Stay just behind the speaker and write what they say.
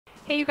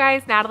Hey you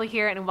guys, Natalie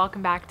here and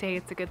welcome back to Hey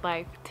It's a Good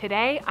Life.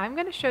 Today I'm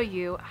going to show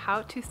you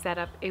how to set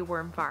up a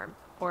worm farm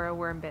or a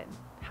worm bin,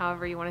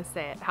 however you want to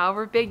say it.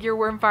 However big your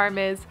worm farm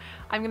is,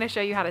 I'm going to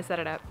show you how to set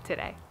it up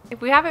today.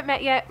 If we haven't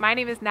met yet, my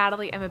name is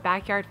Natalie. I'm a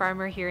backyard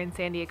farmer here in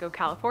San Diego,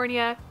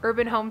 California.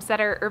 Urban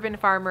homesteader, urban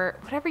farmer,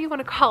 whatever you want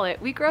to call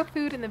it. We grow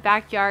food in the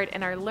backyard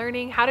and are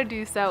learning how to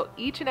do so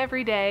each and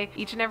every day,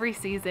 each and every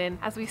season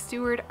as we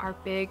steward our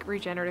big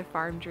regenerative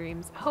farm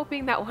dreams,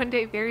 hoping that one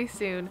day very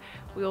soon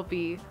we'll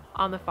be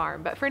on the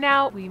farm. But for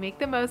now, we make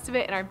the most of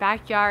it in our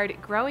backyard,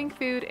 growing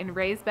food in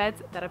raised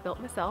beds that I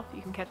built myself.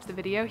 You can catch the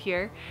video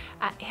here.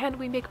 And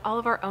we make all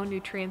of our own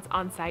nutrients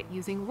on site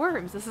using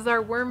worms. This is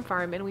our worm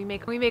farm, and we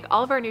make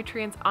all of our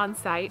nutrients on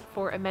site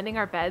for amending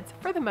our beds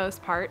for the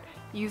most part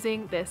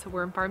using this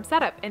worm farm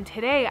setup. And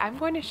today I'm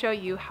going to show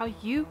you how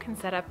you can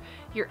set up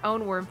your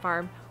own worm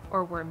farm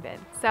or worm bin.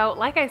 So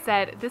like I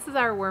said, this is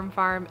our worm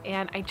farm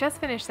and I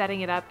just finished setting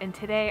it up, and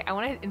today I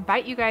want to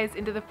invite you guys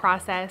into the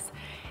process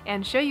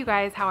and show you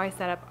guys how I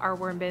set up our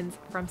worm bins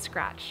from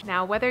scratch.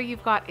 Now, whether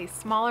you've got a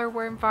smaller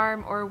worm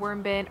farm or a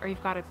worm bin, or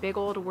you've got a big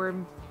old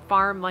worm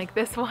farm like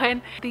this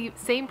one, the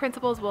same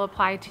principles will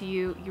apply to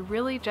you. You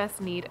really just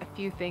need a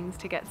few things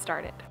to get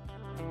started.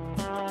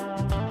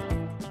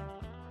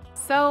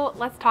 So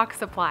let's talk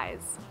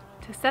supplies.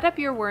 To set up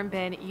your worm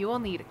bin, you will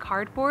need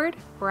cardboard,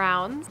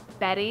 browns,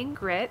 bedding,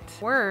 grit,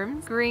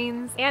 worms,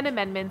 greens, and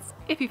amendments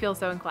if you feel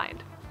so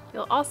inclined.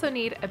 You'll also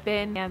need a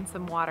bin and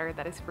some water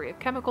that is free of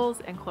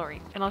chemicals and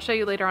chlorine. And I'll show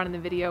you later on in the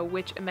video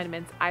which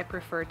amendments I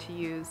prefer to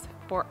use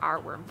for our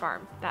worm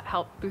farm that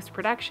help boost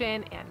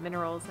production and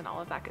minerals and all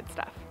of that good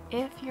stuff.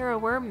 If you're a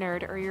worm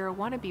nerd or you're a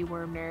wannabe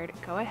worm nerd,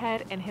 go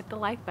ahead and hit the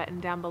like button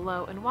down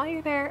below. And while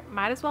you're there,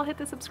 might as well hit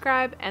the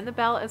subscribe and the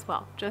bell as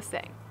well. Just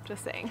saying.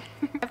 Just saying.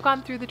 I've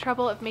gone through the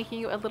trouble of making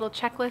you a little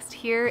checklist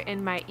here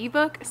in my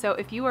ebook, so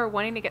if you are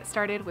wanting to get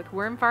started with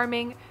worm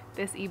farming,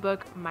 this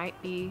ebook might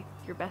be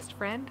your best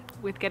friend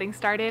with getting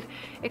started.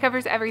 It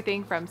covers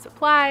everything from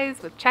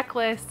supplies with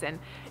checklists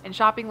and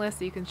shopping lists,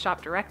 so you can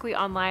shop directly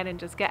online and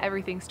just get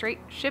everything straight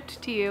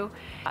shipped to you.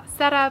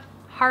 Setup,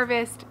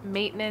 harvest,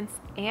 maintenance,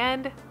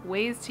 and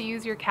ways to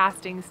use your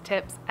castings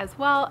tips, as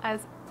well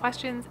as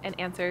questions and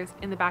answers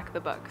in the back of the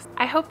books.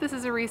 I hope this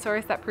is a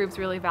resource that proves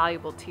really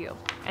valuable to you,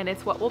 and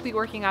it's what we'll be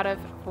working out of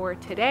for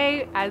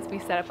today as we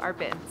set up our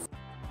bins.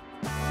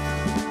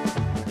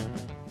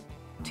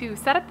 To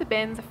set up the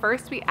bins,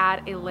 first we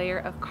add a layer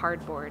of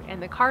cardboard,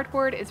 and the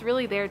cardboard is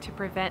really there to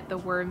prevent the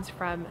worms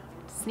from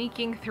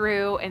sneaking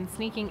through and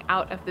sneaking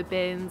out of the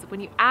bins.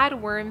 When you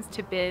add worms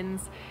to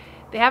bins,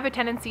 they have a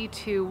tendency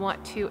to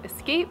want to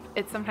escape.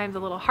 It's sometimes a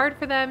little hard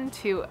for them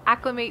to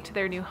acclimate to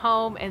their new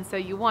home, and so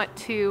you want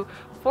to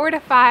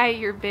fortify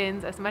your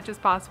bins as much as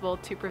possible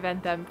to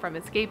prevent them from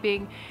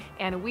escaping.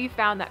 And we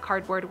found that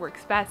cardboard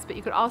works best, but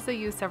you could also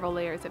use several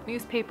layers of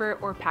newspaper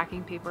or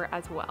packing paper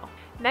as well.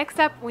 Next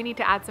up, we need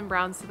to add some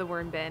browns to the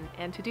worm bin,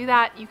 and to do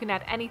that you can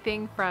add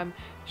anything from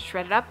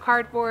shredded up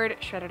cardboard,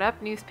 shredded up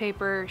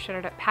newspaper,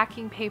 shredded up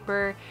packing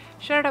paper,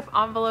 shredded up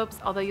envelopes,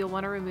 although you'll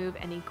want to remove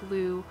any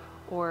glue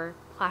or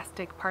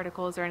plastic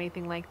particles or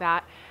anything like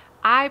that.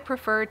 I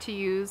prefer to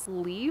use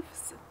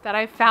leaves that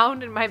I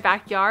found in my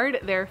backyard.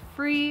 They're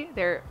free,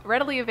 they're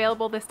readily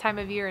available this time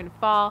of year in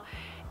fall,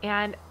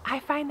 and I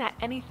find that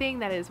anything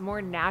that is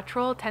more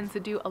natural tends to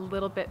do a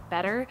little bit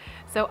better,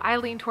 so I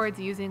lean towards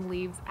using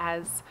leaves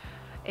as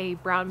a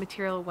brown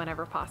material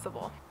whenever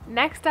possible.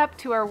 Next up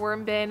to our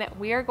worm bin,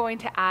 we are going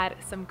to add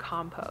some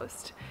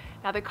compost.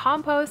 Now, the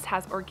compost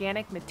has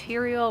organic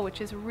material,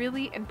 which is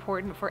really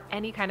important for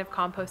any kind of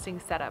composting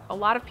setup. A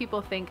lot of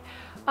people think,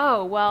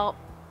 oh, well,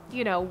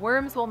 you know,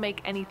 worms will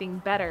make anything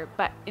better,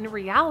 but in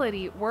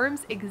reality,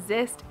 worms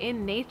exist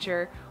in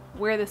nature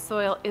where the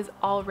soil is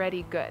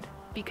already good,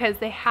 because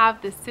they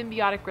have this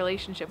symbiotic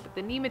relationship with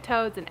the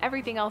nematodes and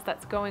everything else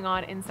that's going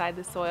on inside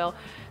the soil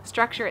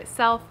structure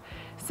itself.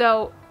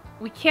 So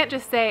we can't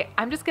just say,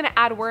 I'm just going to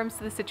add worms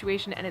to the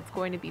situation and it's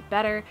going to be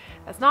better.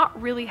 That's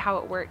not really how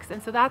it works.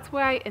 And so that's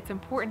why it's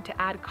important to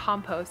add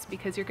compost,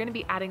 because you're going to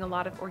be adding a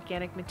lot of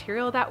organic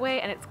material that way,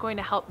 and it's going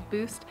to help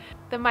boost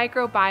the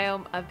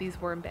microbiome of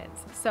these worm bins.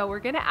 So we're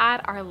going to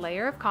add our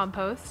layer of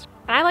compost.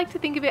 And I like to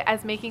think of it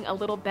as making a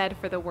little bed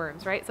for the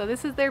worms, right? So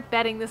this is their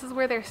bedding. This is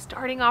where they're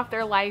starting off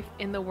their life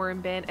in the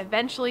worm bin.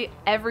 Eventually,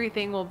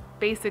 everything will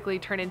basically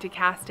turn into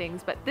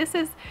castings, but this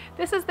is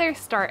their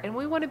start, and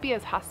we want to be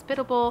as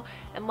hospitable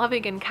and loving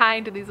and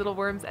kind to these little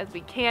worms as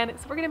we can.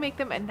 So we're going to make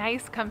them a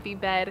nice, comfy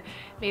bed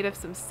made of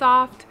some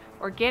soft,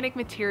 organic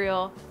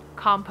material,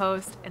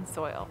 compost, and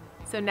soil.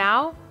 So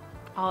now,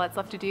 all that's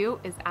left to do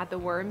is add the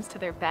worms to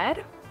their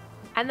bed.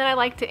 And then I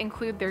like to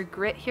include their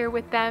grit here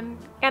with them.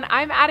 And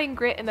I'm adding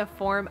grit in the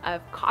form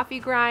of coffee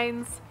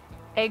grinds,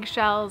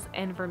 eggshells,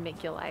 and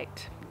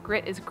vermiculite.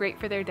 Grit is great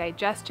for their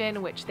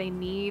digestion, which they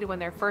need when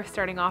they're first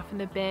starting off in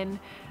the bin.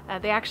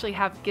 They actually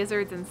have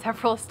gizzards in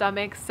several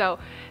stomachs, so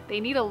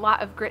they need a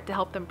lot of grit to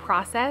help them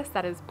process.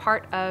 That is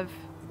part of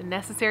the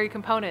necessary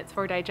components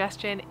for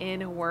digestion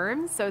in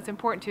worms. So it's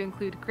important to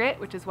include grit,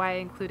 which is why I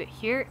include it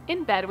here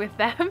in bed with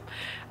them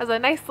as a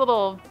nice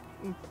little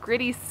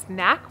gritty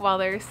snack while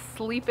they're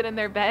sleeping in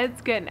their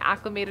beds, getting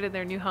acclimated in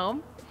their new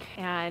home.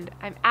 And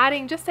I'm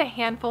adding just a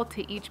handful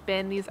to each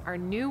bin. These are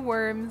new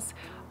worms.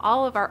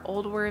 All of our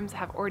old worms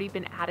have already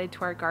been added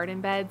to our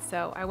garden bed,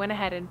 so I went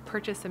ahead and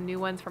purchased some new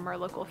ones from our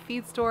local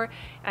feed store,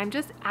 and I'm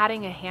just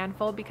adding a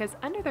handful because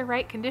under the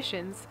right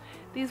conditions,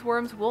 these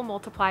worms will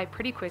multiply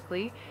pretty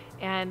quickly,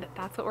 and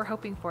that's what we're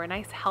hoping for, a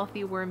nice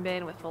healthy worm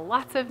bin with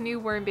lots of new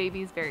worm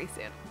babies very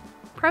soon.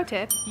 Pro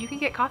tip, you can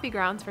get coffee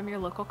grounds from your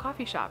local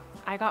coffee shop.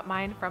 I got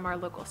mine from our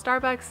local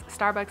Starbucks.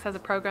 Starbucks has a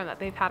program that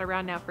they've had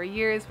around now for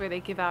years where they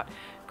give out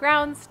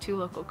grounds to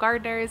local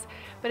gardeners.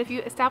 But if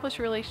you establish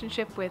a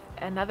relationship with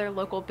another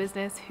local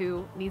business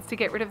who needs to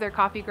get rid of their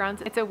coffee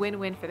grounds, it's a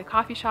win-win for the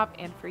coffee shop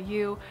and for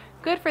you.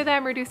 Good for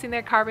them, reducing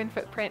their carbon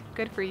footprint.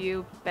 Good for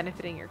you,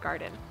 benefiting your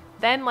garden.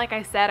 Then, like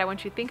I said, I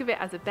want you to think of it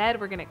as a bed.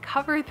 We're gonna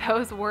cover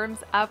those worms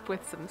up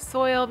with some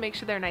soil, make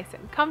sure they're nice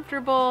and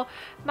comfortable,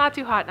 not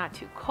too hot, not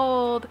too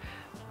cold,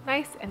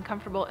 nice and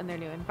comfortable in their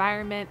new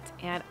environment.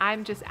 And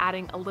I'm just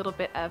adding a little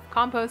bit of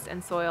compost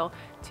and soil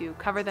to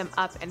cover them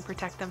up and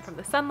protect them from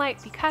the sunlight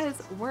because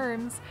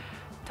worms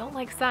don't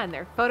like sun,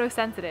 they're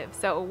photosensitive.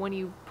 So when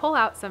you pull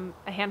out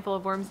a handful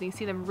of worms and you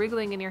see them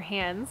wriggling in your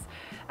hands,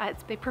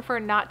 they prefer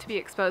not to be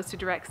exposed to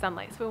direct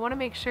sunlight. So we want to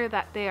make sure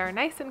that they are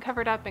nice and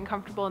covered up and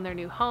comfortable in their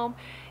new home.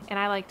 And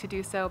I like to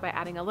do so by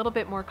adding a little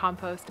bit more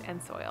compost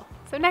and soil.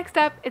 So next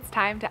up, it's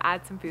time to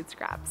add some food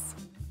scraps.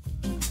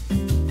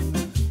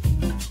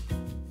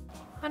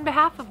 On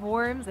behalf of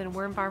worms and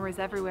worm farmers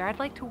everywhere, I'd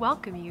like to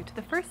welcome you to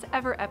the first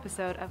ever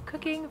episode of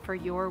Cooking for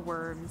Your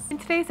Worms. In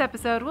today's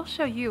episode, we'll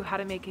show you how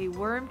to make a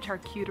worm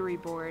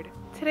charcuterie board.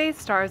 Today's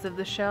stars of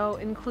the show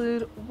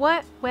include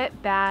what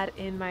went bad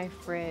in my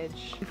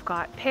fridge. We've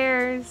got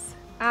pears,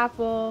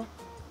 apple,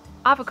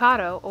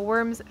 avocado, a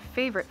worm's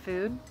favorite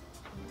food,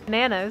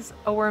 bananas,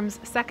 a worm's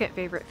second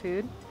favorite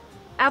food,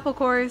 apple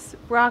cores,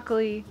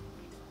 broccoli,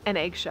 and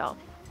eggshell.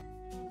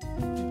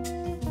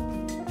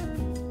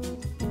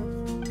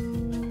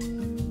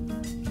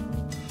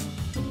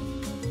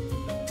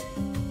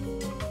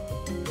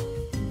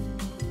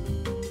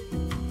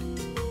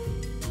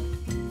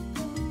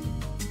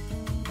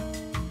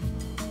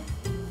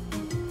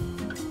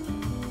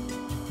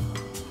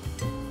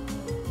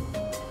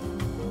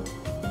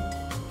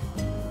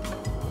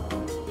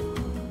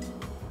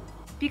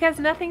 Because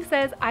nothing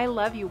says I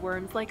love you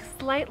worms like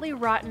slightly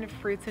rotten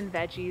fruits and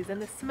veggies and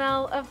the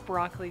smell of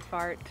broccoli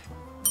fart.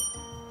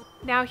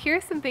 Now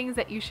here's some things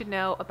that you should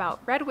know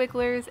about red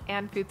wigglers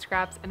and food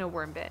scraps in a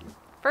worm bin.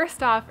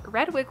 First off,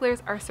 red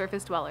wigglers are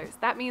surface dwellers.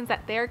 That means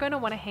that they're going to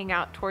want to hang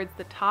out towards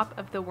the top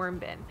of the worm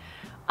bin.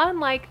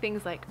 Unlike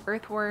things like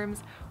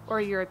earthworms or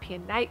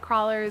European night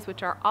crawlers,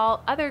 which are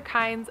all other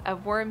kinds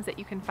of worms that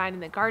you can find in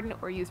the garden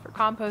or use for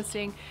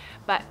composting.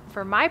 But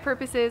for my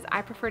purposes,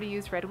 I prefer to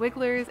use red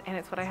wigglers, and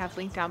it's what I have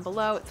linked down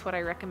below. It's what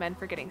I recommend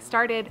for getting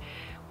started.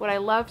 Would I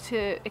love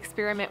to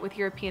experiment with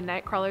European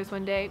night crawlers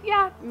one day?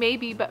 Yeah,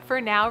 maybe, but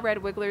for now,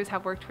 red wigglers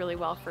have worked really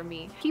well for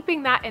me.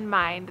 Keeping that in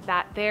mind,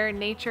 that their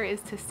nature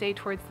is to stay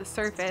towards the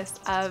surface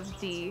of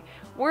the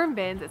worm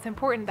bins, it's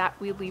important that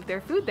we leave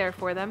their food there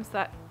for them so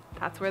that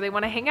that's where they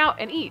want to hang out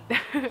and eat.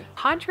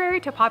 Contrary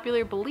to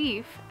popular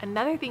belief,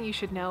 another thing you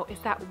should know is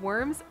that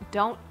worms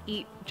don't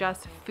eat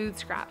just food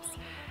scraps.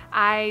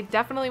 I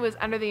definitely was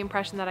under the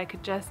impression that I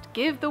could just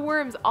give the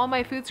worms all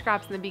my food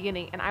scraps in the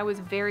beginning, and I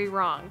was very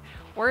wrong.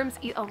 Worms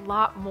eat a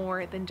lot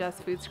more than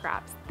just food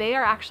scraps. They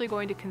are actually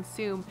going to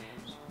consume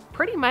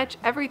pretty much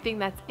everything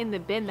that's in the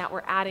bin that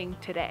we're adding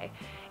today.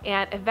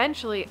 And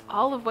eventually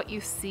all of what you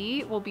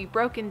see will be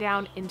broken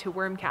down into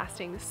worm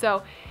castings.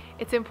 So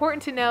it's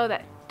important to know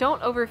that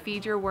don't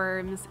overfeed your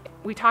worms.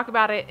 We talk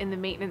about it in the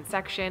maintenance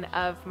section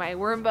of my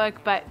worm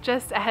book, but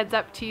just a heads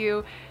up to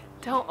you,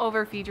 don't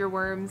overfeed your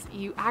worms.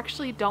 You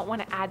actually don't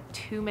want to add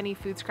too many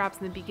food scraps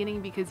in the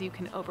beginning because you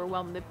can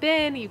overwhelm the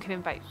bin, you can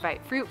invite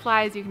fruit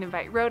flies, you can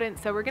invite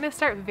rodents. So we're going to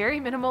start very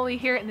minimally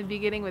here in the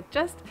beginning with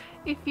just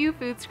a few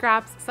food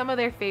scraps, some of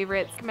their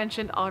favorites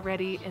mentioned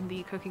already in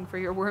the Cooking for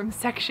Your Worms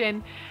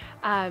section.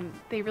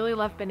 They really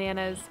love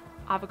bananas,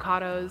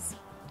 avocados,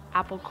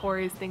 apple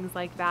cores, things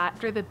like that.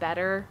 After the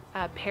better.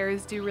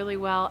 Pears do really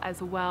well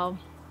as well.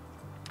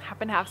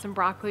 Happen to have some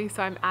broccoli,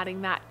 so I'm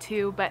adding that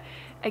too. But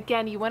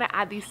again, you want to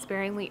add these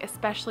sparingly,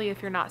 especially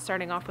if you're not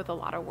starting off with a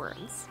lot of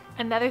worms.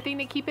 Another thing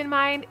to keep in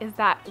mind is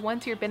that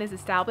once your bin is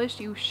established,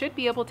 you should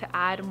be able to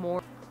add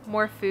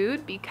more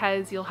food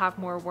because you'll have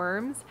more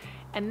worms.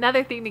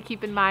 Another thing to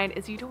keep in mind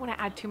is you don't want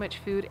to add too much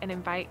food and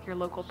invite your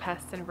local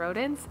pests and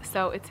rodents.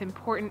 So it's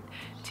important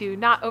to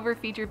not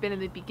overfeed your bin in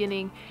the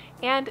beginning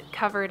and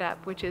cover it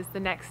up, which is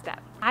the next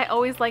step. I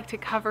always like to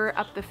cover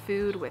up the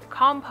food with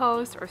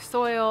compost or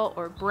soil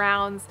or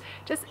browns,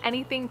 just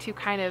anything to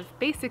kind of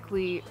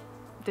basically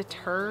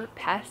deter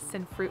pests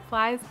and fruit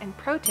flies. And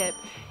pro tip,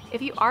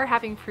 if you are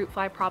having fruit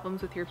fly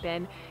problems with your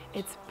bin,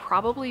 it's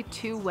probably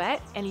too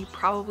wet and you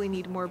probably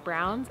need more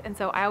browns. And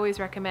so I always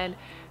recommend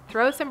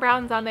throw some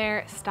browns on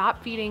there,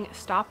 stop feeding,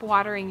 stop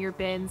watering your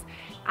bins,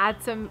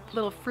 add some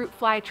little fruit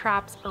fly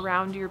traps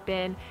around your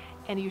bin,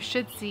 and you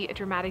should see a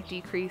dramatic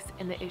decrease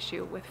in the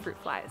issue with fruit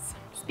flies.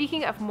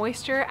 Speaking of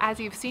moisture, as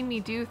you've seen me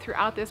do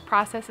throughout this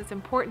process, it's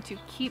important to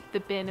keep the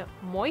bin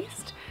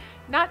moist.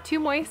 Not too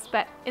moist,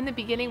 but in the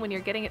beginning when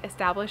you're getting it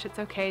established, it's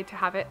okay to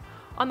have it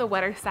on the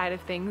wetter side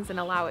of things and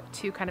allow it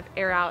to kind of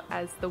air out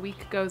as the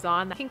week goes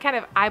on. You can kind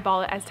of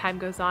eyeball it as time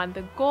goes on.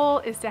 The goal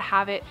is to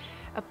have it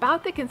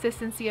about the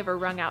consistency of a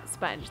wrung out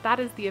sponge. That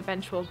is the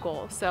eventual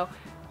goal. So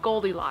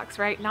Goldilocks,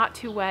 right? Not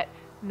too wet,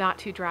 not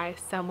too dry,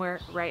 somewhere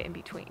right in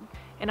between.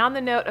 And on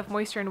the note of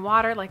moisture and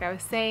water, like I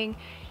was saying,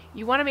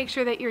 you want to make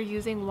sure that you're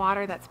using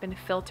water that's been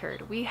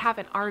filtered. We have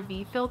an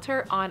RV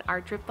filter on our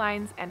drip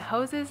lines and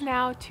hoses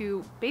now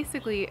to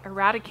basically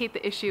eradicate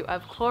the issue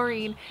of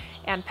chlorine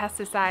and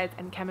pesticides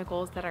and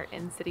chemicals that are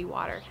in city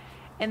water.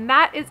 And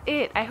that is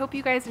it. I hope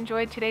you guys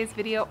enjoyed today's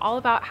video all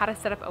about how to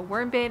set up a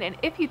worm bin. And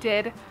if you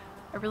did,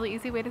 a really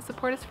easy way to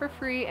support us for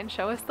free and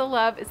show us the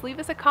love is leave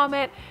us a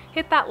comment,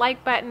 hit that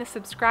like button,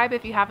 subscribe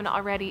if you haven't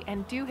already,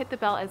 and do hit the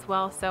bell as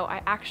well so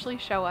I actually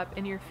show up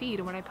in your feed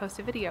when I post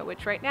a video,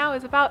 which right now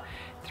is about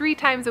 3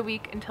 times a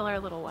week until our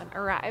little one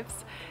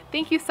arrives.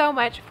 Thank you so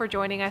much for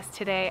joining us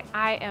today.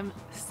 I am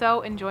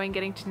so enjoying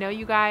getting to know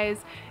you guys.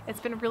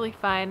 It's been really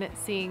fun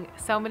seeing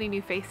so many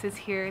new faces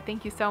here.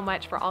 Thank you so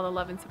much for all the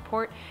love and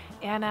support,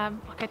 and I'll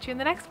catch you in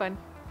the next one.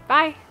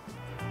 Bye!